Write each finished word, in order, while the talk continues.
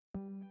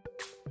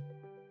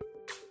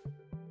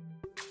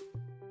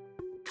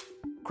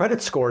Credit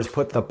scores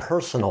put the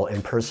personal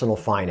in personal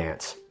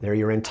finance. They're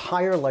your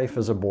entire life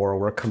as a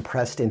borrower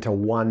compressed into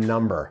one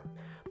number.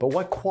 But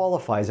what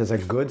qualifies as a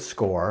good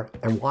score,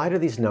 and why do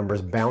these numbers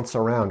bounce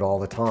around all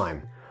the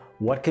time?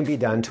 What can be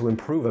done to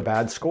improve a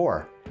bad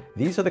score?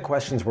 These are the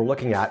questions we're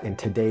looking at in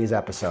today's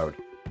episode.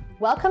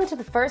 Welcome to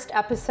the first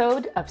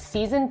episode of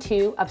Season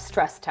 2 of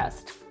Stress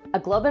Test, a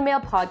Globe and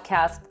Mail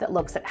podcast that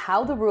looks at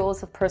how the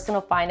rules of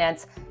personal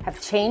finance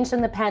have changed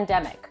in the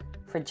pandemic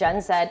for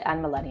Gen Z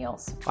and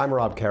millennials. I'm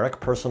Rob Carrick,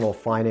 personal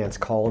finance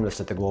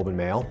columnist at the Globe and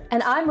Mail.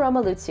 And I'm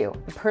Roma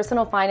Lutsu, the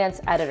personal finance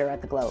editor at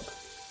the Globe.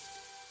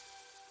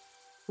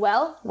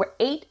 Well, we're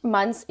 8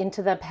 months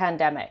into the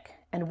pandemic,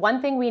 and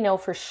one thing we know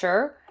for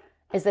sure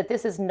is that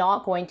this is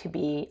not going to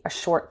be a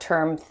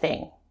short-term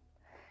thing.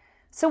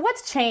 So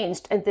what's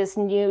changed at this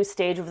new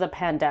stage of the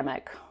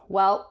pandemic?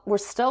 Well, we're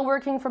still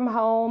working from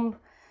home.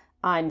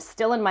 I'm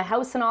still in my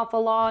house an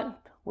awful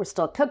lot. We're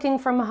still cooking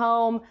from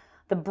home.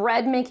 The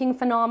bread making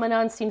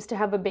phenomenon seems to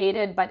have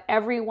abated, but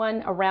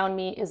everyone around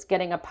me is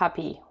getting a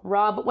puppy.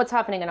 Rob, what's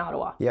happening in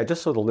Ottawa? Yeah,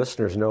 just so the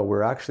listeners know,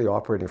 we're actually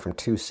operating from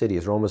two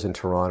cities. Roma's in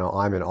Toronto.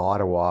 I'm in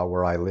Ottawa,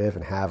 where I live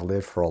and have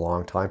lived for a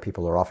long time.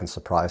 People are often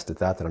surprised at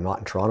that I'm not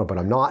in Toronto, but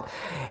I'm not.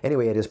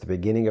 Anyway, it is the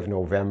beginning of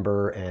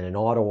November, and in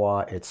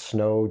Ottawa, it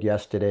snowed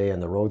yesterday,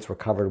 and the roads were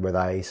covered with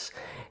ice.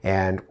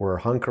 And we're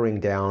hunkering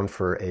down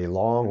for a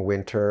long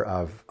winter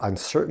of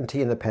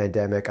uncertainty in the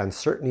pandemic,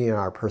 uncertainty in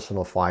our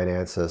personal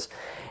finances.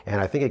 And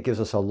I think it gives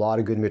us a lot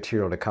of good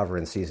material to cover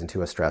in Season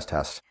 2 of Stress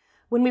Test.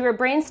 When we were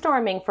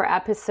brainstorming for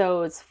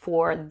episodes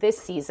for this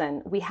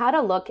season, we had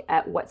a look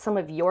at what some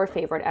of your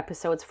favorite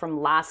episodes from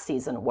last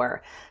season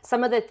were.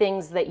 Some of the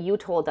things that you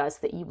told us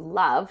that you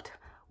loved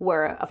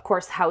were, of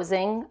course,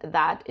 housing.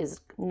 That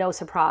is no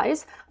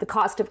surprise. The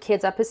Cost of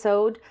Kids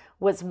episode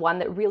was one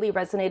that really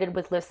resonated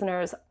with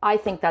listeners. I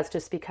think that's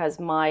just because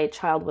my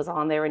child was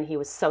on there and he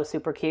was so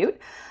super cute.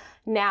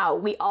 Now,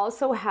 we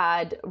also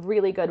had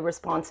really good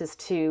responses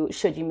to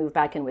should you move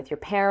back in with your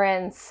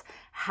parents,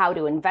 how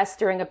to invest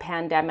during a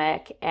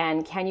pandemic,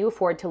 and can you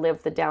afford to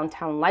live the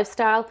downtown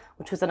lifestyle,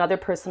 which was another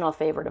personal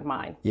favorite of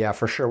mine. Yeah,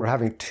 for sure. We're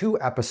having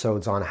 2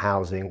 episodes on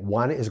housing.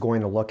 One is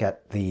going to look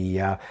at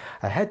a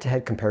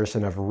head-to-head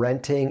comparison of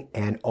renting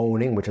and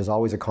owning, which is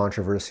always a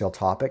controversial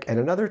topic, and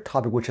another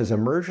topic which has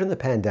emerged in the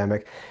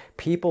pandemic,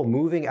 people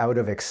moving out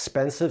of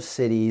expensive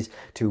cities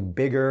to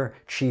bigger,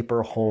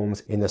 cheaper homes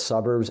in the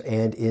suburbs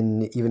and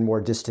in even more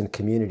distant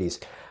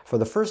communities. For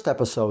the first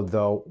episode,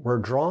 though, we're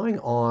drawing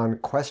on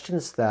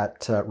questions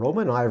that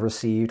Roma and I have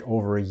received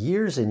over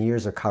years and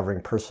years of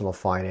covering personal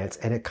finance,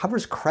 and it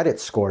covers credit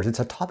scores.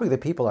 It's a topic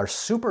that people are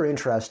super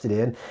interested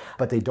in,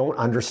 but they don't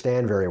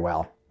understand very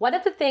well. One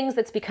of the things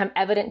that's become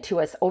evident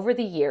to us over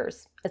the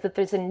years is that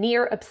there's a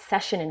near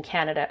obsession in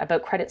Canada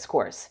about credit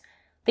scores.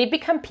 They've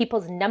become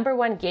people's number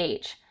one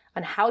gauge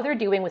on how they're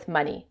doing with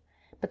money,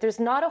 but there's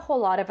not a whole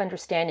lot of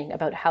understanding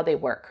about how they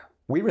work.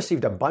 We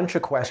received a bunch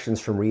of questions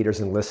from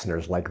readers and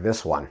listeners like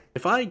this one.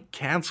 If I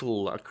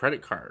cancel a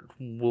credit card,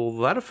 will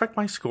that affect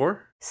my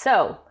score?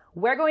 So,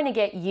 we're going to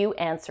get you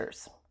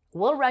answers.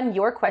 We'll run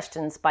your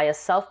questions by a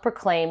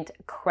self-proclaimed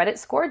credit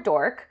score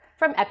dork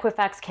from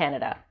Equifax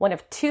Canada, one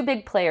of 2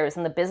 big players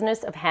in the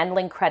business of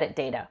handling credit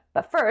data.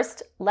 But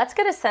first, let's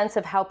get a sense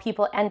of how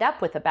people end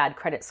up with a bad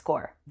credit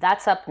score.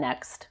 That's up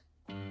next.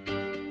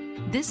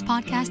 This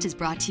podcast is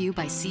brought to you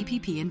by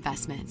CPP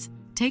Investments.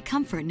 Take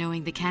comfort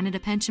knowing the Canada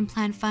Pension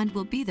Plan Fund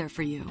will be there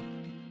for you.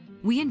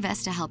 We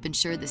invest to help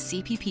ensure the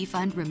CPP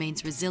Fund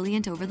remains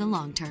resilient over the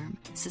long term,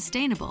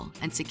 sustainable,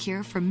 and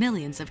secure for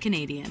millions of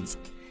Canadians.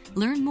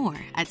 Learn more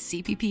at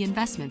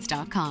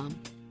cppinvestments.com.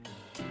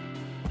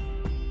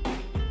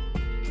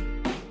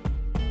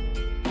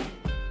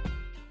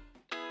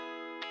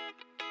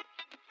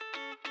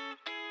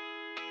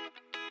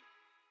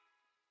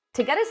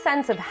 To get a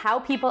sense of how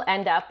people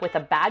end up with a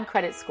bad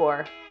credit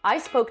score, I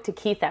spoke to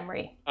Keith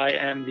Emery. I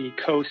am the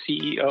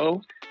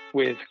co-CEO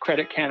with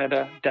Credit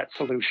Canada Debt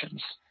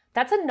Solutions.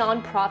 That's a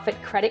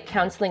nonprofit credit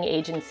counseling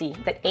agency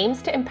that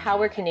aims to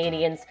empower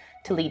Canadians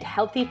to lead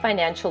healthy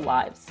financial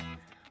lives.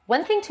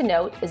 One thing to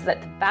note is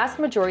that the vast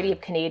majority of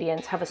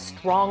Canadians have a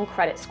strong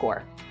credit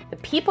score. The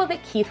people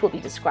that Keith will be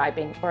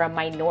describing are a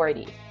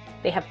minority.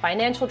 They have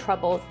financial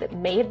troubles that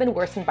may have been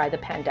worsened by the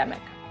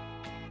pandemic.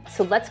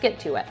 So let's get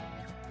to it.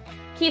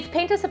 Keith,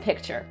 paint us a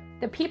picture.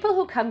 The people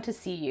who come to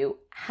see you,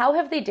 how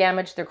have they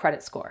damaged their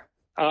credit score?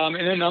 In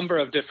a number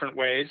of different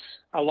ways.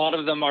 A lot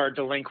of them are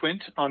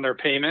delinquent on their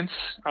payments,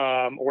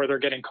 or they're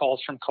getting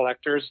calls from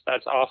collectors.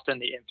 That's often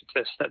the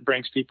impetus that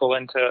brings people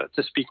in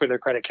to speak with their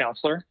credit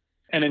counselor.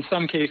 And in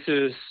some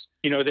cases,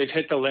 they've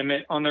hit the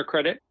limit on their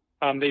credit.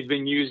 They've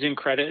been using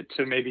credit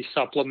to maybe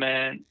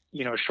supplement,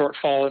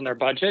 shortfall in their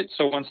budget.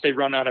 So once they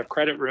run out of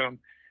credit room,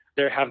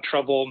 they have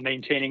trouble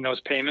maintaining those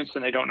payments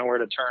and they don't know where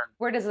to turn.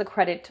 Where does the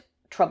credit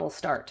trouble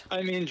start?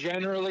 I mean,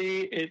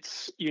 generally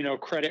it's,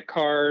 credit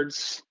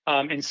cards,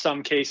 in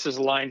some cases,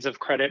 lines of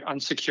credit,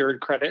 unsecured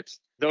credit.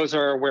 Those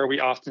are where we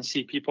often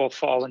see people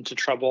fall into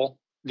trouble.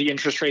 The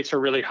interest rates are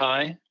really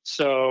high.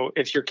 So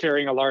if you're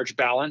carrying a large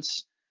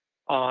balance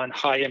on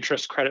high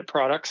interest credit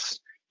products,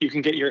 you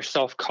can get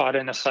yourself caught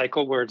in a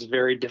cycle where it's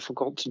very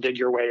difficult to dig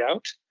your way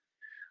out.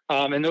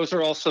 And those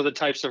are also the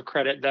types of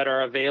credit that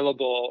are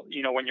available,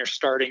 when you're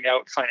starting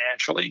out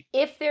financially.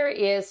 If there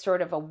is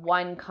sort of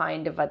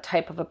a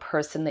type of a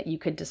person that you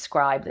could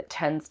describe that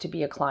tends to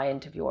be a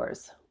client of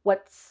yours,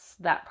 what's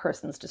that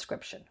person's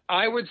description?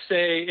 I would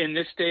say in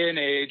this day and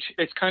age,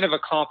 it's kind of a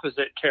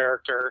composite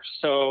character.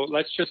 So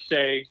let's just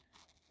say,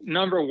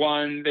 number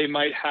one, they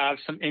might have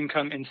some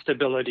income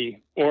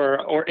instability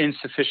or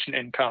insufficient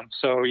income.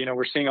 So,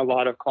 we're seeing a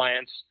lot of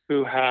clients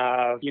who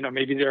have,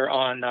 maybe they're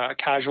on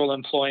casual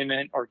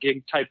employment or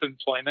gig type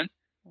employment.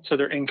 So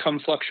their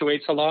income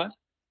fluctuates a lot.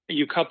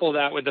 You couple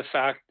that with the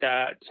fact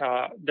that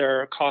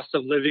their cost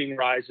of living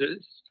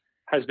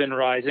has been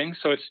rising.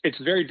 So it's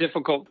very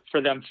difficult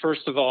for them,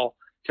 first of all,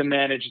 to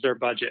manage their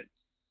budget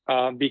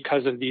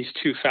because of these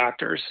two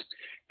factors.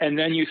 And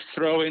then you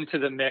throw into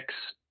the mix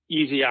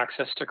easy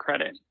access to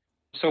credit.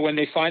 So when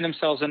they find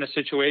themselves in a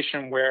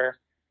situation where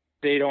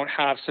they don't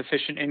have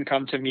sufficient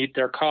income to meet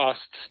their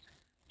costs,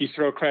 you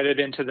throw credit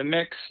into the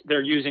mix,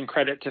 they're using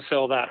credit to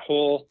fill that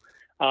hole.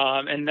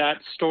 And that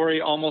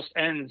story almost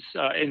ends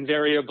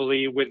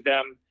invariably with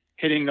them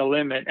hitting the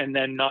limit and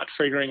then not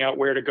figuring out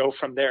where to go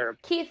from there.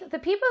 Keith, the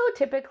people who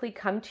typically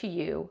come to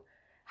you,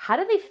 how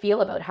do they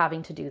feel about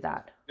having to do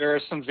that? There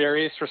are some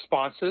various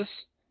responses.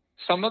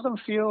 Some of them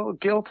feel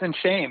guilt and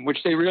shame, which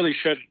they really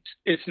shouldn't.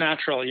 It's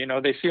natural,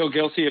 they feel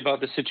guilty about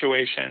the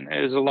situation.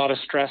 There's a lot of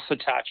stress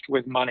attached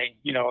with money.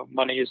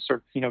 Money is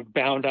sort of,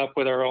 bound up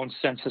with our own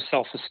sense of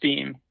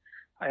self-esteem.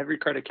 Every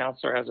credit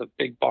counselor has a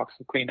big box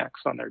of Kleenex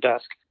on their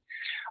desk.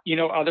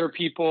 Other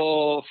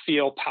people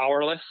feel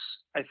powerless.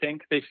 I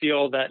think they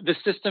feel that the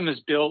system is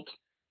built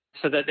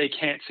so that they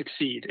can't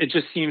succeed. It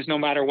just seems no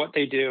matter what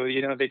they do,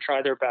 they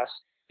try their best.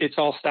 It's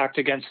all stacked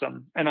against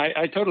them. And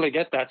I totally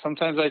get that.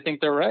 Sometimes I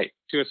think they're right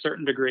to a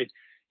certain degree.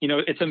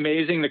 It's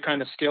amazing the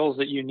kind of skills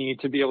that you need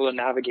to be able to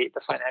navigate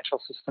the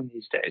financial system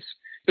these days.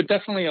 But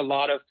definitely a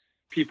lot of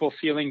people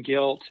feeling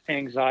guilt,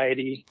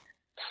 anxiety,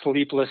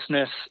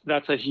 sleeplessness.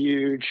 That's a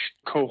huge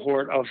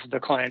cohort of the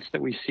clients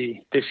that we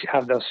see. They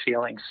have those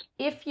feelings.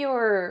 If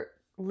you're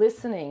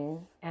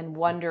listening and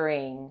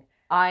wondering,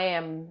 I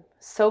am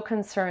so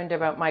concerned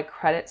about my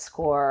credit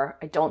score,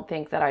 I don't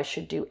think that I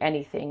should do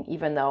anything,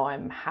 even though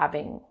I'm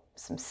having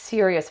some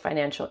serious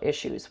financial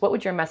issues, what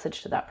would your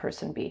message to that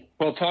person be?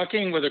 Well,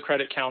 talking with a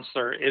credit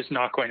counselor is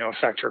not going to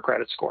affect your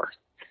credit score.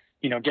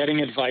 Getting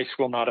advice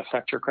will not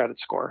affect your credit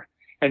score.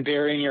 And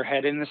burying your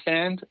head in the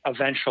sand,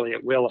 eventually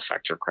it will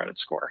affect your credit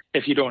score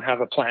if you don't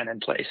have a plan in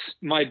place.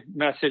 My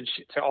message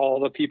to all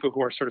the people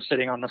who are sort of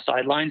sitting on the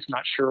sidelines,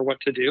 not sure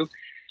what to do,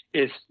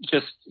 is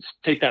just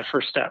take that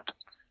first step.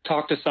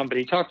 Talk to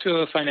somebody, talk to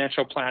a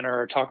financial planner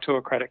or talk to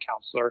a credit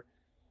counselor,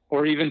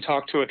 or even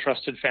talk to a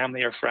trusted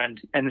family or friend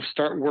and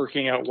start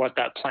working out what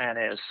that plan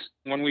is.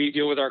 When we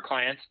deal with our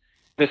clients,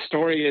 the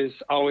story is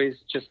always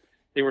just,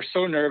 they were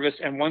so nervous.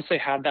 And once they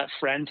had that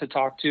friend to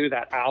talk to,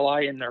 that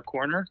ally in their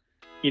corner,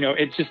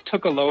 it just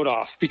took a load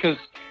off, because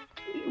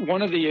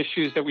one of the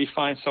issues that we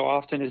find so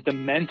often is the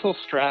mental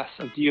stress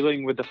of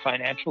dealing with the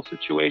financial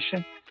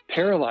situation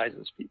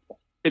paralyzes people.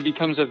 It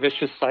becomes a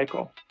vicious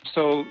cycle.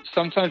 So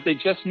sometimes they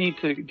just need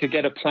to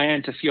get a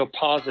plan to feel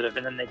positive,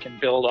 and then they can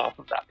build off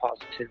of that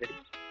positivity.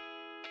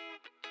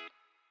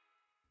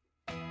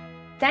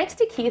 Thanks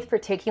to Keith for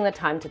taking the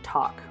time to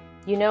talk.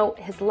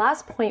 His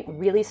last point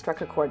really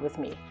struck a chord with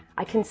me.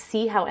 I can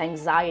see how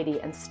anxiety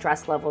and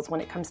stress levels when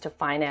it comes to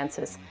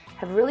finances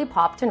have really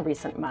popped in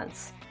recent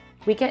months.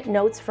 We get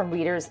notes from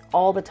readers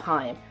all the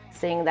time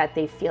saying that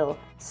they feel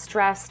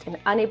stressed and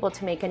unable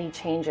to make any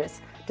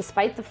changes,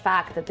 despite the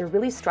fact that they're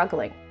really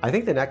struggling. I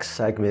think the next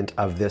segment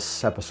of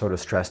this episode of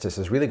Stress Test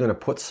is really going to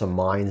put some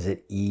minds at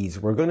ease.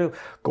 We're going to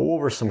go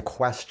over some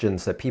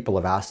questions that people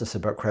have asked us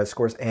about credit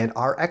scores, and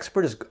our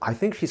expert I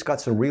think she's got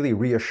some really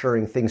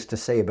reassuring things to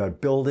say about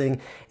building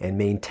and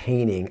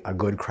maintaining a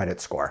good credit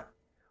score.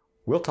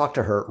 We'll talk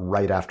to her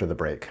right after the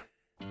break.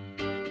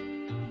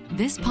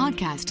 This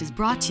podcast is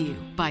brought to you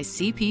by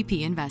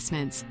CPP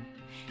Investments.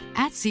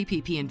 At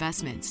CPP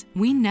Investments,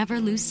 we never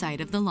lose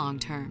sight of the long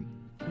term.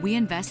 We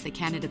invest the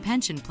Canada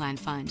Pension Plan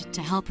Fund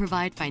to help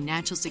provide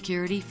financial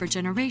security for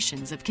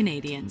generations of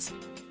Canadians.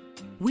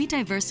 We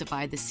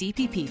diversify the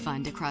CPP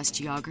fund across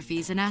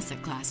geographies and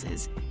asset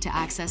classes to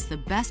access the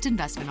best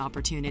investment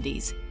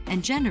opportunities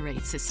and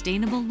generate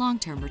sustainable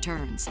long-term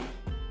returns.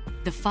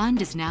 The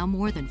fund is now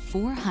more than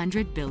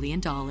 $400 billion.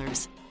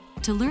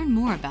 To learn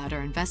more about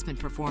our investment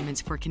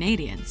performance for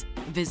Canadians,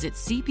 visit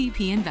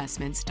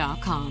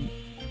cppinvestments.com.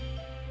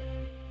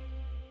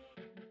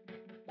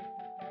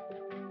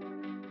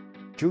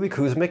 Julie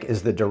Kuzmic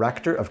is the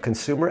Director of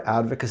Consumer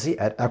Advocacy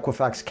at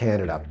Equifax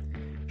Canada.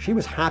 She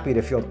was happy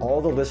to field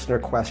all the listener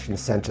questions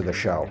sent to the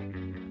show.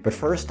 But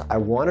first, I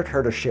wanted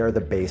her to share the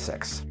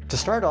basics. To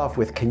start off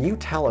with, can you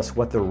tell us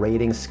what the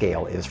rating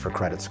scale is for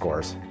credit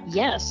scores?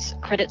 Yes,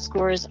 credit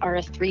scores are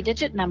a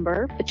 3-digit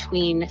number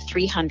between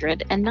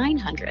 300 and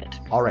 900.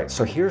 All right,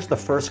 so here's the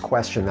first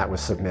question that was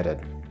submitted.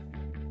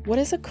 What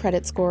is a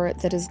credit score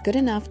that is good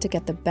enough to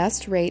get the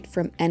best rate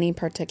from any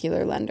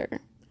particular lender?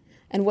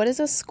 And what is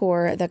a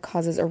score that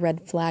causes a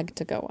red flag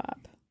to go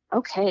up?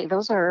 Okay,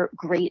 those are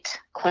great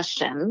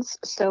questions.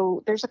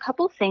 So there's a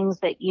couple things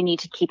that you need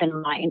to keep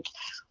in mind.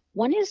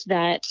 One is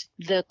that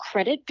the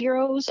credit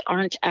bureaus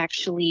aren't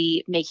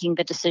actually making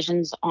the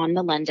decisions on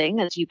the lending.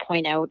 As you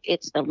point out,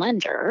 it's the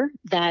lender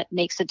that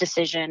makes a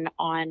decision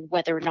on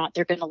whether or not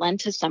they're going to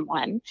lend to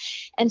someone.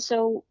 And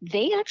so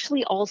they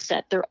actually all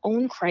set their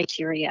own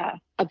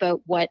criteria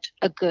about what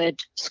a good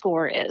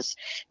score is.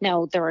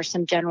 Now, there are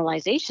some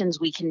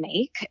generalizations we can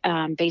make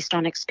based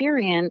on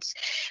experience.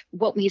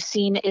 What we've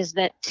seen is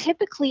that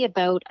typically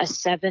about a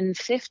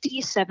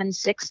 750,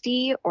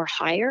 760 or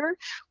higher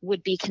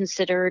would be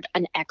considered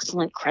an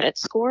excellent credit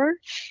score.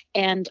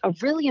 And a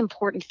really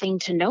important thing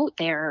to note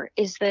there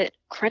is that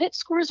credit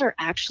scores are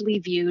actually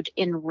viewed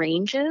in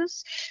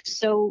ranges.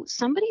 So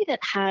somebody that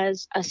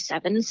has a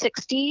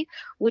 760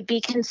 would be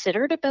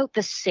considered about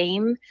the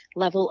same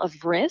level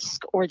of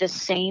risk or the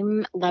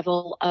same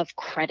level of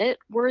credit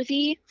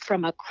worthy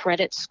from a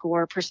credit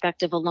score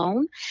perspective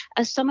alone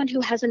as someone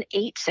who has an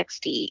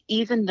 860,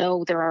 even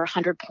though there are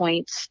 100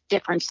 points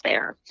difference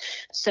there.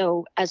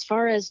 So as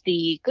far as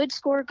the good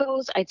score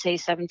goes, I'd say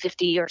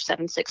 750 or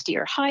 760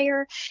 or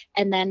higher.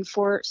 And then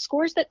for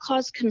scores that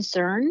cause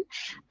concern,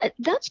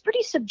 that's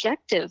pretty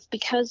subjective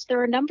because there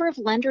are a number of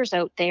lenders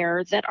out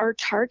there that are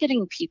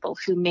targeting people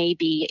who may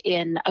be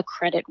in a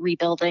credit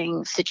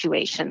rebuilding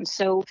situation.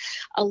 So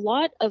a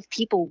lot of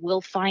people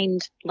will find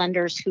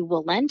lenders who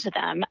will lend to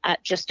them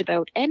at just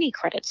about any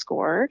credit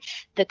score.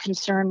 The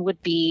concern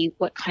would be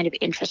what kind of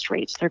interest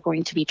rates they're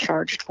going to be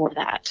charged for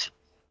that.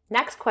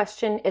 Next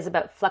question is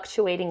about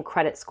fluctuating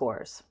credit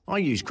scores. I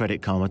use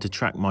Credit Karma to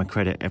track my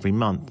credit every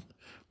month.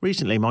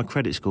 Recently, my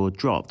credit score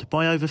dropped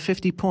by over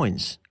 50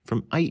 points,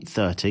 from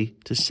 830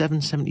 to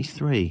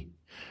 773.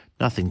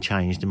 Nothing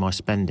changed in my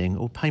spending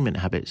or payment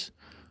habits.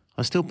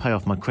 I still pay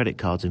off my credit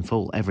cards in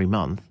full every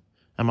month,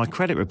 and my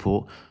credit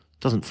report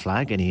doesn't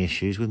flag any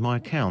issues with my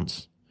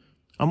accounts.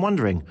 I'm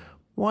wondering,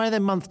 why are there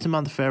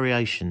month-to-month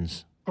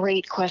variations?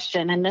 Great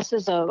question. And this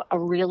is a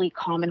really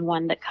common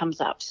one that comes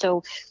up.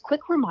 So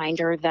quick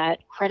reminder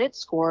that credit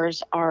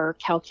scores are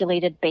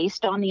calculated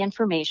based on the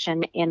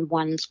information in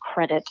one's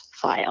credit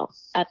file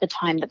at the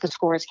time that the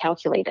score is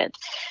calculated.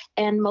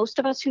 And most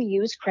of us who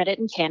use credit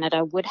in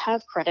Canada would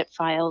have credit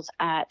files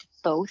at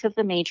both of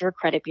the major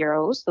credit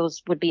bureaus.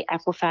 Those would be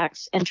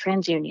Equifax and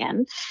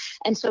TransUnion.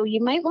 And so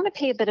you might want to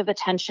pay a bit of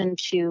attention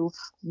to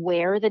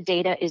where the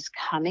data is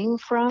coming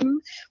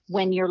from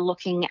when you're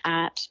looking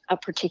at a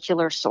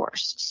particular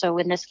source. So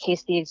in this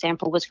case, the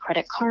example was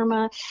Credit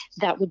Karma.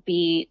 That would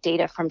be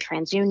data from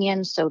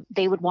TransUnion. So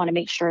they would want to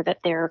make sure that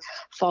they're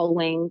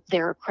following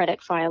their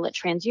credit file at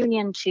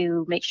TransUnion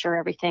to make sure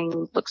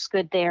everything looks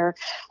good there.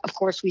 Of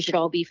course, we should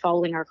all be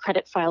following our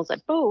credit files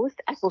at both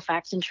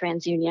Equifax and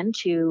TransUnion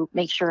to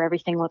make sure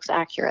everything looks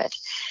accurate.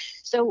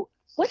 So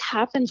what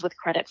happens with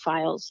credit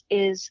files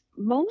is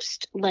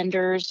most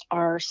lenders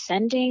are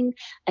sending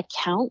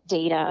account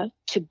data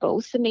to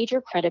both the major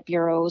credit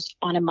bureaus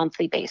on a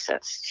monthly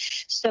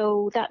basis.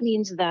 So that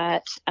means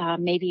that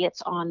maybe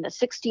it's on the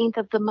 16th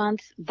of the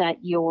month that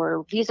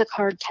your Visa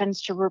card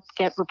tends to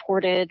get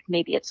reported.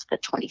 Maybe it's the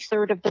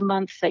 23rd of the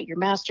month that your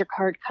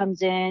MasterCard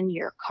comes in,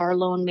 your car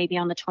loan maybe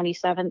on the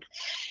 27th.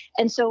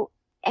 And so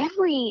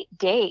every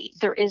day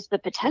there is the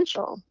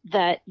potential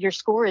that your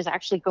score is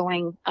actually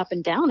going up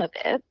and down a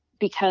bit,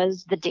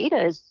 because the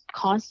data is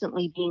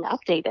constantly being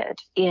updated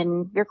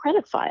in your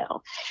credit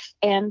file.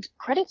 And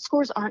credit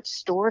scores aren't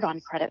stored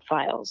on credit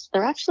files.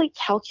 They're actually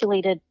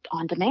calculated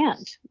on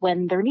demand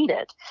when they're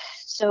needed.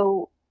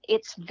 So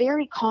it's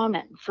very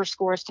common for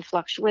scores to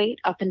fluctuate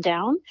up and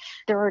down.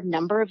 There are a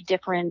number of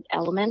different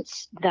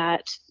elements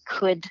that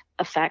could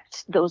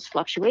affect those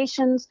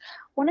fluctuations.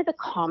 One of the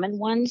common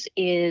ones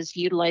is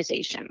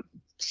utilization.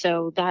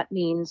 So that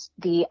means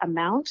the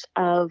amount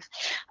of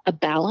a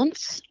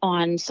balance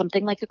on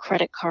something like a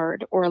credit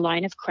card or a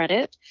line of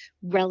credit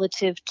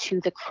relative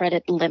to the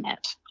credit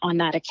limit on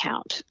that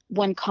account.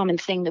 One common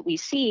thing that we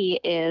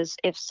see is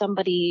if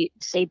somebody,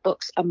 say,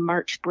 books a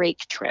March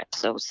break trip.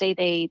 So say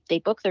they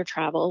book their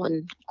travel,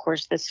 and of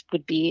course this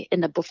would be in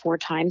the before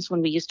times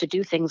when we used to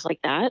do things like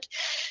that.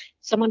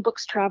 Someone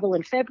books travel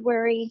in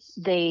February,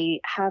 they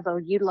have a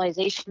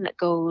utilization that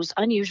goes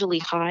unusually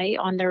high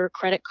on their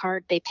credit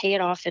card, they pay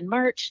it off in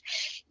March.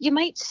 You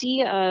might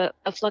see a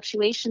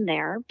fluctuation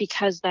there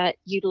because that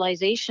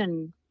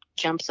utilization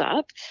jumps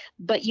up,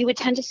 but you would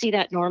tend to see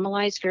that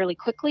normalize fairly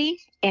quickly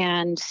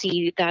and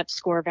see that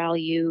score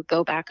value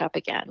go back up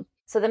again.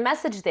 So the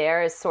message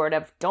there is sort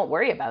of, don't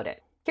worry about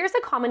it. Here's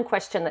a common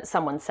question that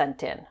someone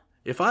sent in.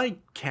 If I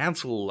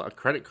cancel a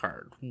credit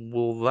card,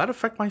 will that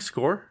affect my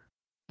score?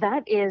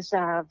 That is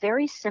a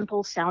very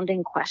simple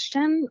sounding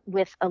question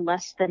with a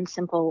less than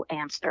simple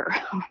answer,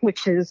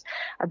 which is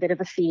a bit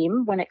of a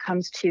theme when it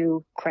comes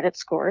to credit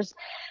scores.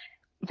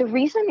 The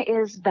reason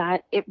is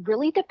that it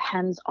really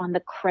depends on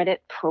the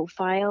credit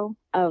profile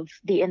of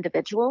the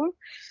individual.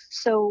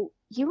 So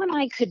you and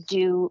I could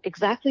do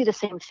exactly the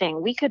same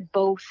thing. We could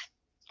both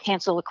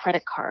cancel a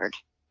credit card,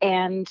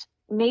 and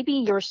maybe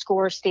your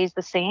score stays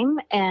the same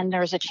and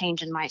there's a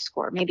change in my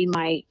score. Maybe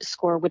my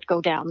score would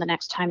go down the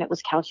next time it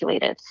was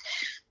calculated.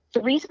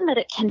 The reason that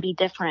it can be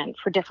different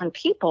for different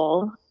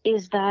people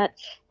is that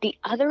the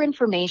other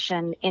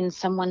information in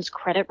someone's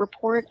credit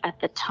report at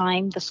the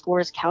time the score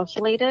is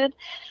calculated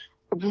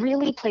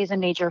really plays a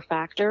major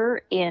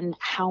factor in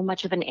how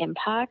much of an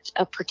impact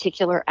a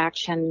particular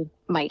action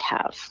might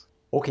have.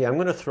 Okay, I'm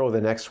going to throw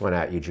the next one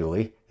at you,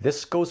 Julie.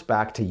 This goes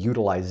back to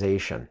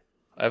utilization.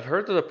 I've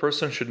heard that a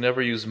person should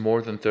never use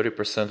more than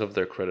 30% of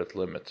their credit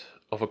limit,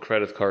 of a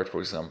credit card, for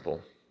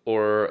example,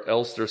 or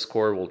else their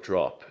score will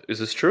drop. Is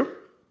this true?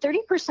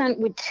 30%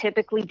 would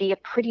typically be a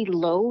pretty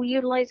low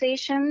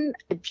utilization.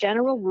 The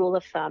general rule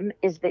of thumb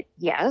is that,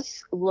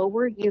 yes,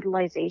 lower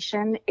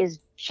utilization is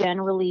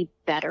generally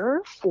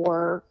better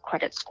for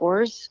credit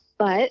scores.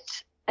 But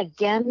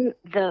again,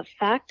 the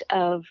fact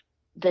of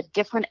the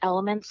different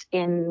elements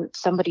in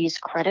somebody's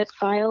credit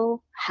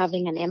file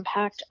having an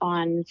impact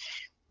on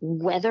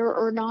whether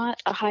or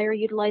not a higher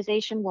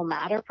utilization will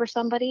matter for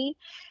somebody,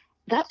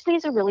 that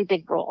plays a really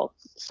big role.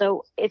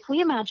 So if we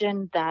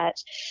imagine that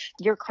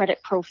your credit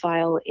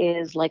profile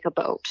is like a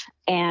boat,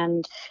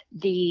 and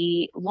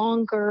the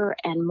longer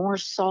and more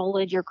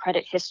solid your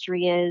credit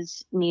history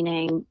is,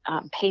 meaning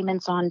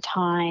payments on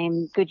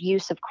time, good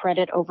use of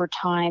credit over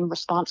time,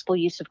 responsible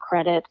use of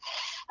credit,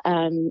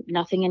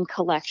 nothing in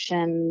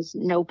collections,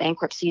 no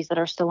bankruptcies that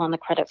are still on the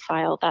credit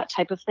file, that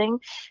type of thing,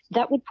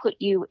 that would put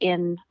you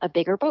in a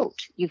bigger boat.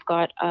 You've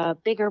got a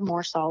bigger,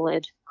 more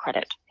solid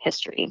credit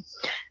history.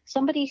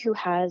 Somebody who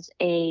has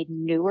a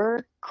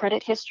newer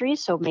credit history,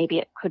 so maybe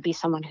it could be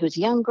someone who's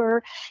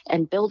younger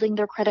and building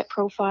their credit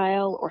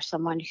profile, or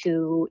someone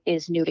who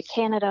is new to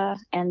Canada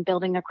and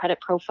building their credit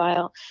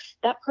profile,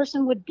 that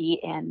person would be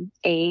in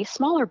a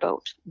smaller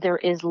boat. There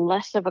is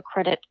less of a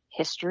credit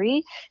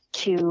history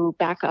to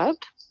back up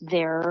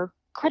their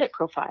credit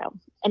profile.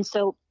 And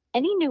so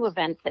any new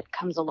event that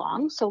comes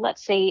along, so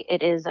let's say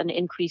it is an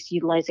increased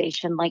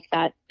utilization, like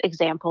that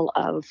example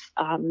of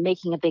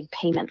making a big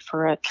payment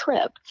for a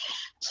trip.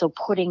 So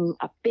putting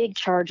a big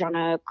charge on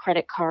a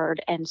credit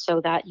card, and so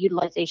that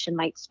utilization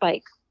might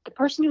spike. The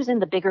person who's in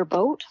the bigger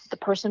boat, the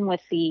person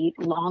with the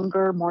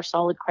longer, more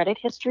solid credit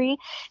history,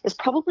 is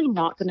probably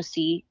not going to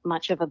see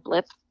much of a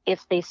blip,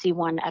 if they see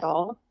one at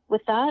all,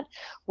 with that.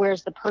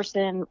 Whereas the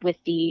person with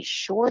the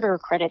shorter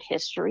credit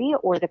history,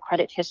 or the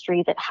credit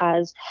history that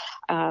has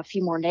a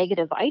few more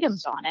negative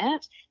items on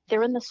it,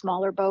 they're in the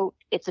smaller boat.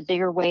 It's a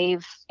bigger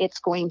wave. It's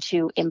going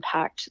to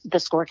impact the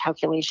score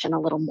calculation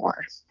a little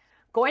more.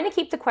 Going to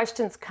keep the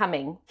questions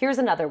coming. Here's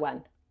another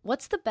one.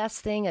 What's the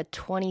best thing a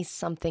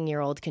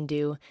 20-something-year-old can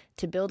do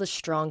to build a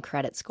strong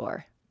credit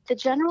score? The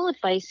general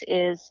advice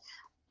is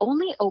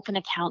only open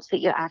accounts that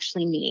you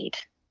actually need.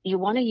 You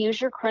want to use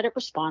your credit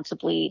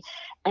responsibly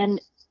and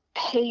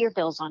pay your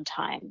bills on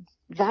time.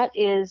 That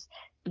is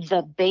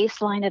the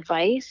baseline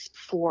advice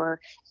for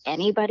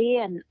anybody.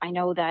 And I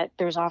know that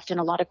there's often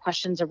a lot of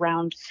questions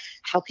around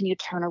how can you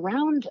turn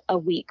around a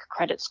weak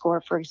credit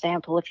score, for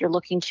example, if you're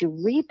looking to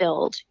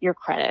rebuild your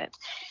credit.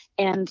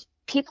 And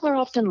people are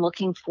often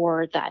looking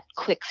for that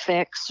quick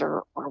fix,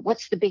 or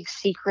what's the big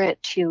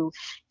secret to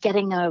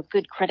getting a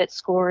good credit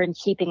score and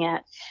keeping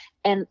it.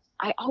 And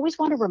I always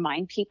want to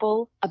remind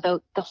people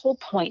about the whole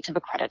point of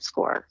a credit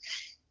score.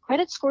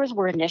 Credit scores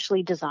were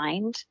initially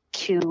designed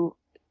to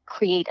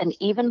create an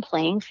even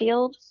playing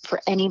field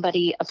for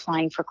anybody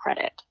applying for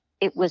credit.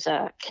 It was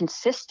a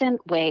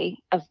consistent way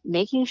of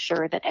making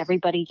sure that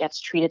everybody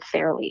gets treated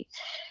fairly.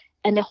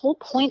 And the whole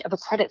point of a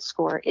credit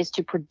score is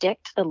to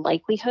predict the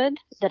likelihood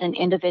that an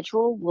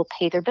individual will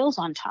pay their bills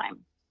on time.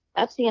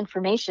 That's the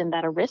information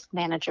that a risk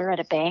manager at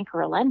a bank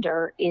or a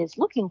lender is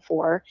looking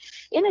for,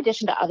 in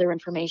addition to other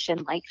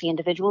information like the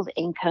individual's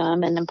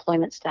income and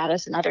employment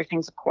status and other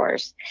things, of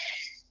course.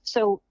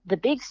 So the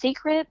big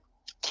secret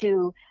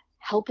to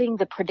helping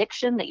the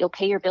prediction that you'll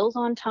pay your bills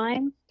on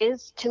time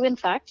is to, in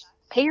fact,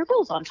 pay your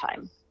bills on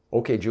time.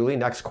 Okay, Julie,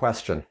 next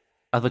question.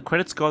 Are the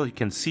credit scores you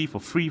can see for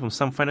free from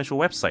some financial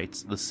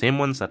websites the same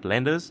ones that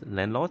lenders,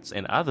 landlords,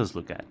 and others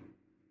look at?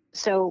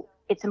 So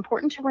it's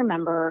important to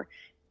remember,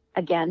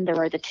 again, there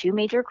are the two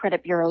major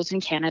credit bureaus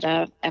in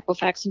Canada,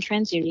 Equifax and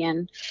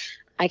TransUnion.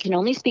 I can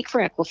only speak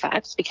for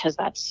Equifax because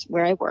that's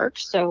where I work.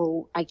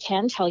 So I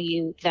can tell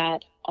you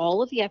that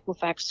all of the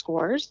Equifax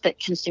scores that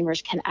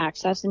consumers can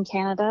access in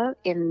Canada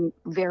in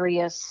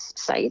various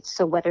sites,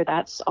 so whether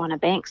that's on a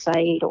bank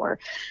site or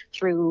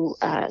through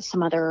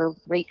some other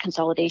rate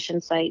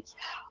consolidation sites,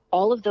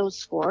 all of those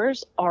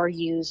scores are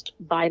used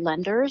by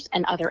lenders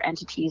and other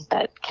entities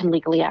that can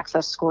legally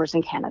access scores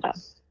in Canada.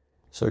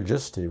 So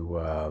just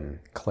to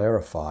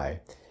clarify,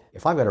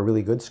 if I've got a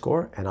really good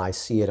score and I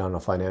see it on a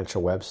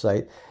financial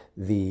website,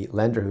 the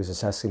lender who's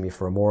assessing me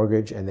for a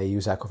mortgage and they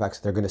use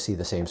Equifax, they're going to see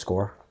the same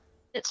score?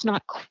 It's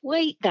not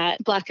quite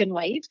that black and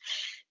white.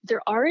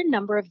 There are a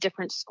number of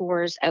different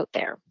scores out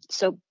there.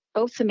 So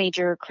both the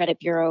major credit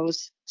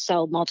bureaus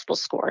sell multiple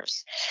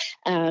scores.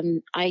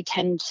 I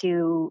tend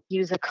to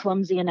use a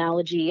clumsy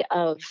analogy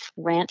of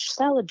ranch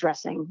salad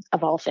dressing,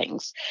 of all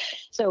things.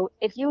 So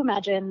if you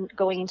imagine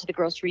going into the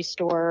grocery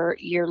store,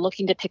 you're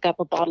looking to pick up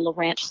a bottle of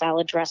ranch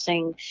salad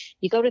dressing,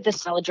 you go to the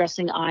salad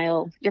dressing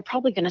aisle, you're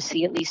probably going to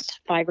see at least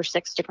 5 or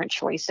 6 different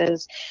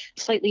choices,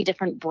 slightly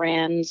different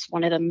brands.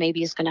 One of them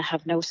maybe is going to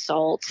have no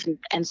salt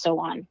and so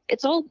on.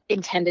 It's all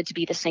intended to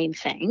be the same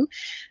thing.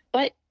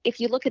 But if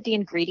you look at the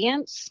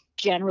ingredients,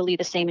 generally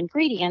the same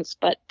ingredients,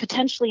 but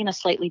potentially in a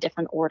slightly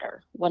different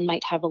order. One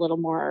might have a little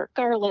more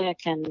garlic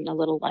and a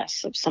little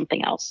less of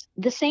something else.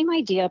 The same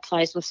idea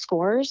applies with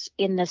scores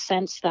in the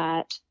sense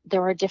that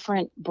there are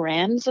different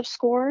brands of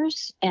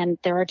scores and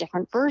there are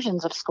different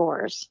versions of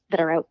scores that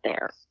are out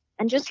there.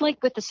 And just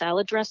like with the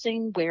salad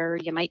dressing, where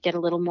you might get a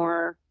little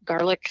more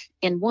garlic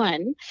in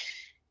one,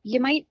 you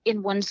might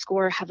in one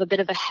score have a bit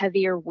of a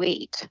heavier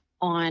weight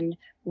on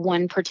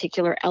one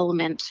particular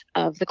element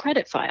of the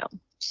credit file.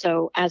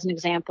 So as an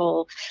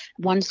example,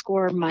 one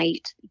score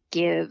might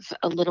give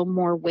a little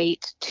more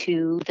weight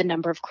to the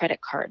number of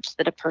credit cards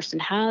that a person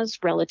has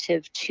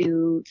relative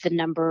to the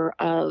number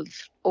of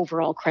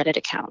overall credit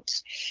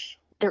accounts.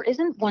 There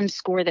isn't one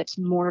score that's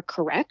more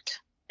correct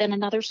than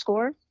another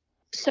score.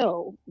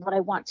 So what I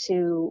want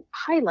to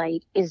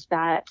highlight is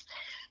that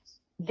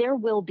there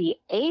will be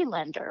a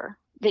lender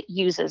that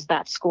uses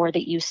that score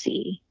that you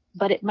see,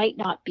 but it might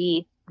not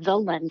be the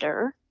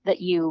lender that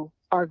you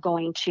are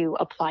going to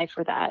apply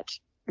for that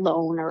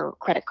loan or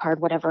credit card,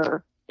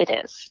 whatever it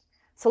is.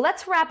 So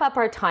let's wrap up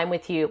our time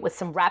with you with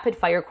some rapid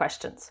fire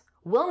questions.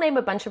 We'll name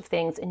a bunch of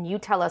things and you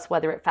tell us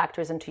whether it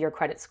factors into your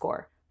credit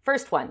score.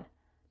 First one,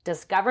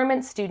 does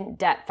government student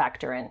debt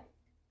factor in?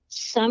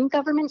 Some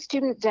government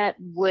student debt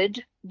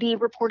would be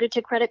reported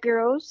to credit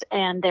bureaus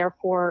and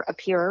therefore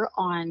appear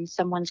on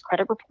someone's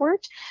credit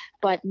report,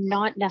 but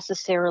not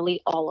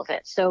necessarily all of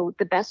it. So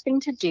the best thing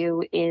to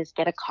do is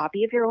get a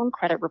copy of your own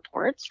credit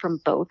reports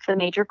from both the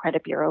major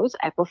credit bureaus,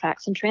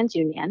 Equifax and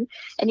TransUnion,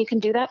 and you can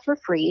do that for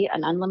free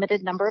an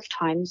unlimited number of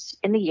times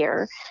in the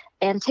year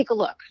and take a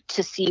look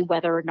to see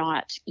whether or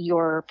not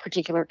your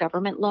particular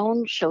government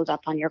loan shows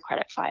up on your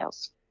credit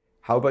files.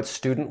 How about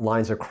student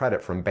lines of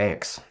credit from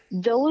banks?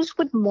 Those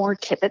would more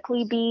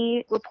typically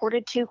be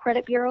reported to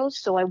credit bureaus,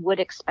 so I would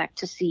expect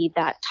to see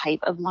that type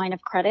of line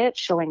of credit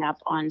showing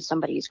up on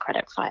somebody's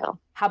credit file.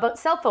 How about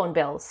cell phone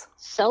bills?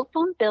 Cell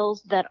phone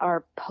bills that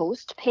are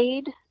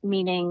postpaid,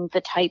 meaning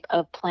the type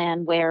of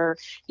plan where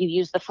you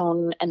use the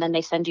phone and then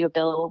they send you a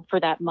bill for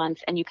that month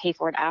and you pay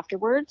for it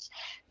afterwards,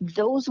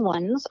 those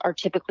ones are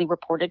typically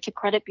reported to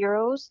credit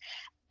bureaus.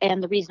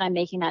 And the reason I'm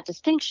making that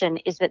distinction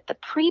is that the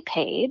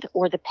prepaid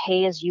or the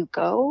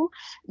pay-as-you-go,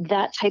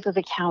 that type of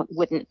account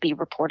wouldn't be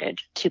reported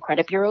to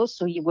credit bureaus,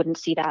 so you wouldn't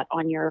see that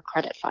on your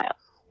credit file.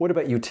 What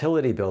about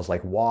utility bills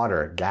like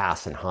water,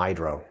 gas, and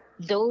hydro?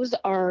 Those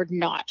are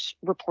not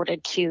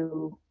reported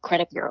to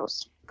credit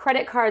bureaus.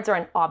 Credit cards are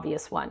an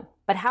obvious one,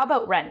 but how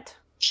about rent?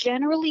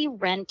 Generally,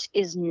 rent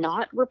is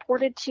not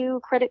reported to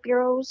credit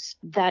bureaus.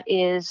 That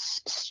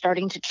is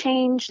starting to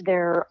change.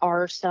 There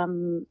are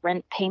some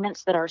rent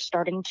payments that are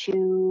starting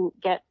to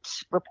get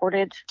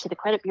reported to the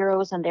credit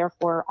bureaus and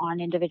therefore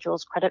on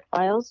individuals' credit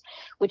files,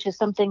 which is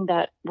something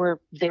that we're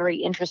very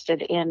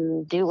interested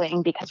in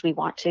doing because we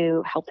want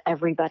to help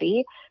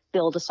everybody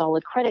build a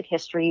solid credit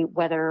history,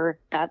 whether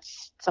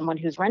that's someone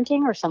who's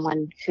renting or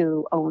someone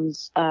who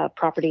owns a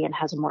property and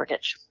has a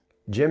mortgage.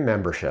 Gym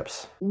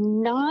memberships?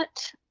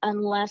 Not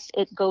unless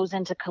it goes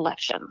into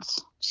collections.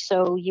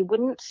 So you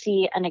wouldn't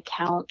see an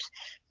account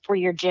for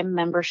your gym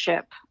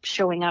membership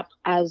showing up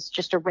as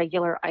just a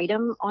regular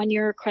item on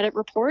your credit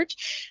report.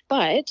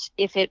 But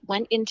if it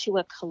went into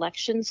a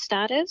collection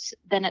status,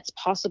 then it's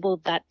possible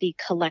that the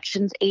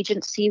collections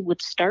agency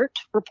would start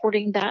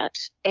reporting that.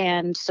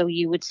 And so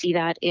you would see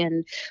that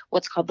in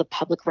what's called the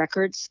public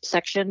records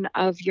section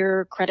of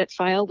your credit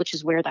file, which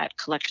is where that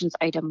collections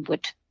item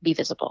would be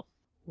visible.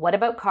 What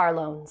about car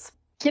loans?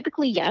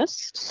 Typically,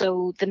 yes.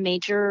 So the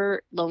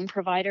major loan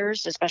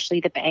providers, especially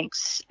the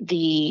banks,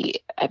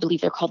 I believe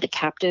they're called the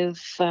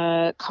captive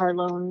car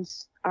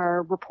loans,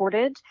 are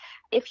reported.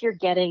 If you're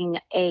getting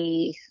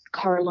a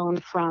car loan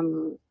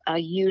from a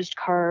used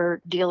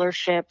car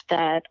dealership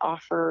that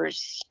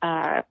offers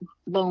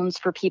loans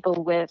for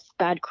people with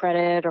bad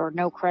credit or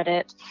no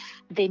credit,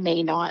 they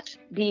may not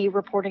be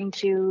reporting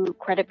to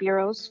credit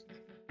bureaus.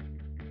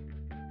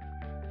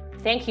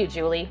 Thank you,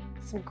 Julie.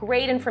 Some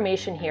great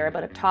information here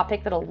about a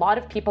topic that a lot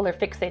of people are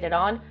fixated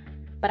on,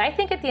 but I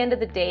think at the end of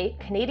the day,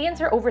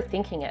 Canadians are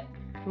overthinking it.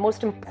 The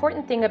most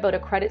important thing about a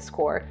credit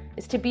score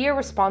is to be a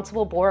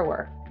responsible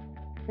borrower.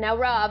 Now,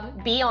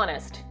 Rob, be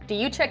honest. Do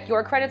you check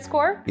your credit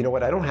score? You know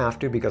what? I don't have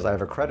to because I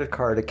have a credit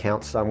card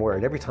account somewhere,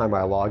 and every time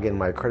I log in,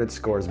 my credit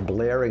score is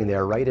blaring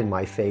there right in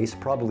my face,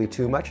 probably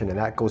too much, and then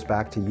that goes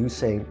back to you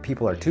saying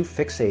people are too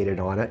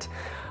fixated on it.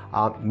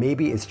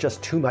 Maybe it's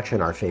just too much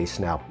in our face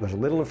now. There's a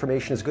little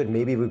information is good.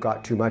 Maybe we've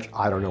got too much.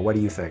 I don't know. What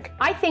do you think?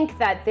 I think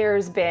that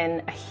there's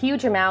been a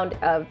huge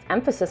amount of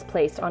emphasis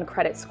placed on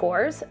credit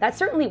scores. That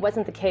certainly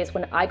wasn't the case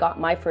when I got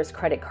my first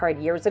credit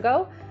card years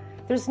ago.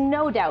 There's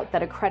no doubt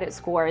that a credit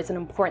score is an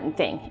important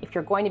thing. If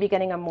you're going to be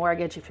getting a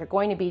mortgage, if you're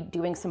going to be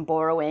doing some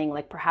borrowing,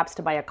 like perhaps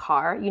to buy a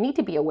car, you need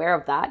to be aware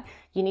of that.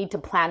 You need to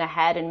plan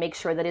ahead and make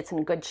sure that it's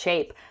in good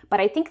shape. But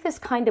I think this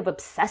kind of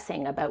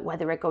obsessing about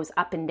whether it goes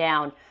up and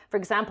down. For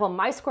example,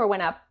 my score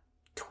went up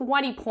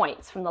 20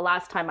 points from the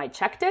last time I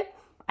checked it.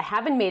 I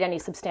haven't made any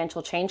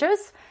substantial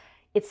changes.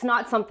 It's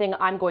not something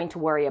I'm going to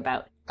worry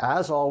about.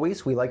 As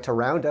always, we like to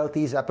round out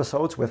these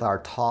episodes with our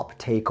top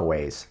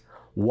takeaways.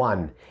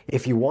 1.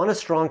 If you want a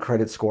strong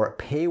credit score,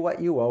 pay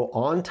what you owe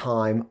on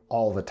time,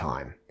 all the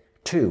time.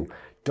 2.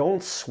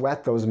 Don't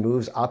sweat those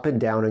moves up and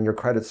down in your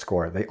credit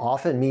score. They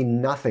often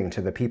mean nothing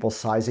to the people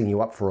sizing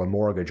you up for a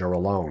mortgage or a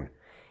loan.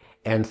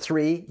 And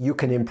 3, you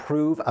can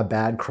improve a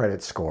bad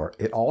credit score.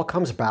 It all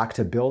comes back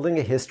to building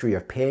a history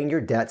of paying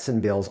your debts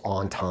and bills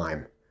on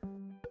time.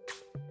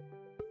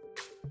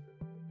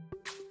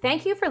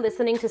 Thank you for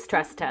listening to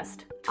Stress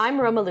Test. I'm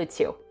Roma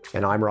Lutzu.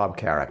 And I'm Rob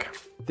Carrick.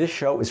 This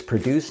show is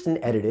produced and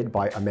edited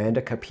by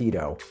Amanda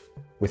Capito,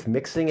 with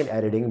mixing and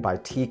editing by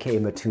TK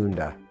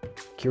Matunda.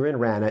 Kiran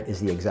Rana is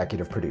the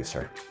executive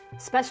producer.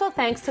 Special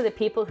thanks to the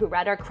people who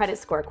read our credit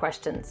score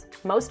questions.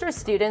 Most are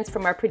students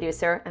from our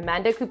producer,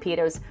 Amanda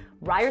Capito's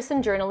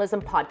Ryerson Journalism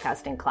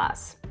podcasting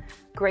class.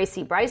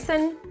 Gracie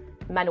Bryson,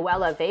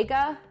 Manuela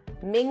Vega,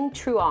 Ming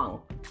Truong,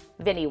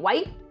 Vinnie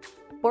White,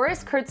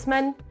 Boris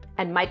Kurtzman,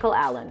 and Michael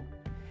Allen.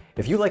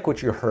 If you like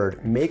what you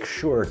heard, make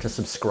sure to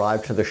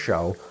subscribe to the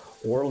show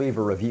or leave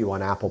a review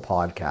on Apple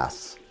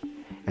Podcasts.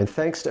 And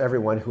thanks to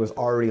everyone who has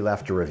already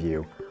left a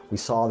review. We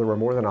saw there were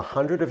more than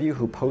 100 of you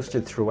who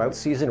posted throughout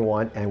season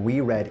 1, and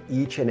we read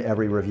each and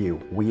every review.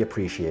 We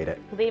appreciate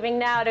it. Leaving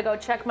now to go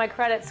check my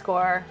credit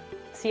score.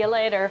 See you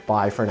later.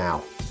 Bye for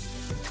now.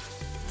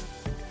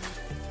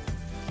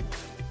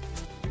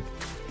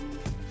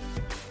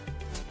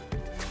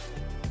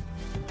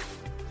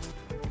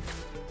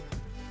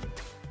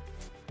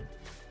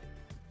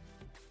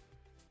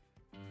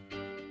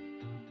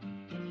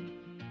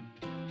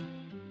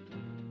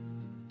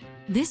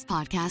 This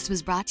podcast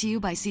was brought to you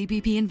by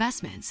CPP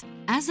Investments.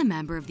 As a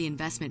member of the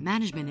investment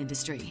management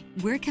industry,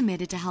 we're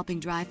committed to helping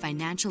drive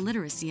financial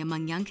literacy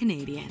among young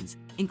Canadians,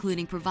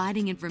 including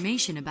providing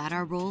information about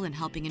our role in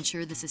helping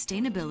ensure the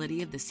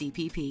sustainability of the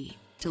CPP.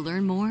 To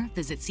learn more,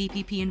 visit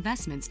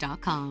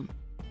cppinvestments.com.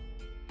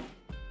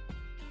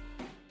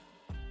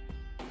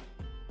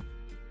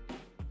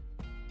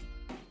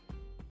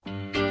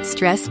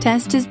 Stress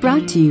Test is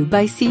brought to you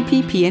by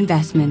CPP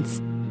Investments,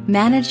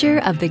 manager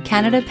of the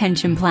Canada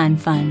Pension Plan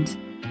Fund.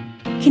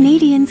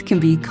 Canadians can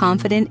be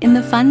confident in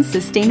the fund's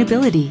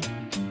sustainability.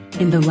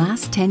 In the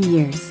last 10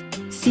 years,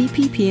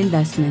 CPP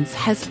Investments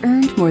has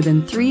earned more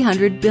than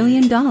 $300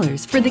 billion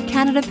for the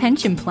Canada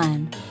Pension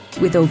Plan.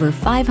 With over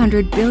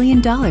 $500 billion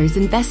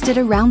invested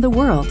around the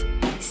world,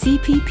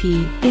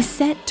 CPP is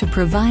set to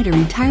provide a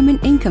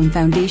retirement income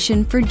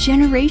foundation for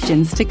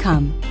generations to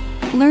come.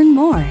 Learn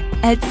more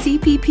at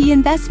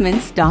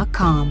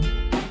cppinvestments.com.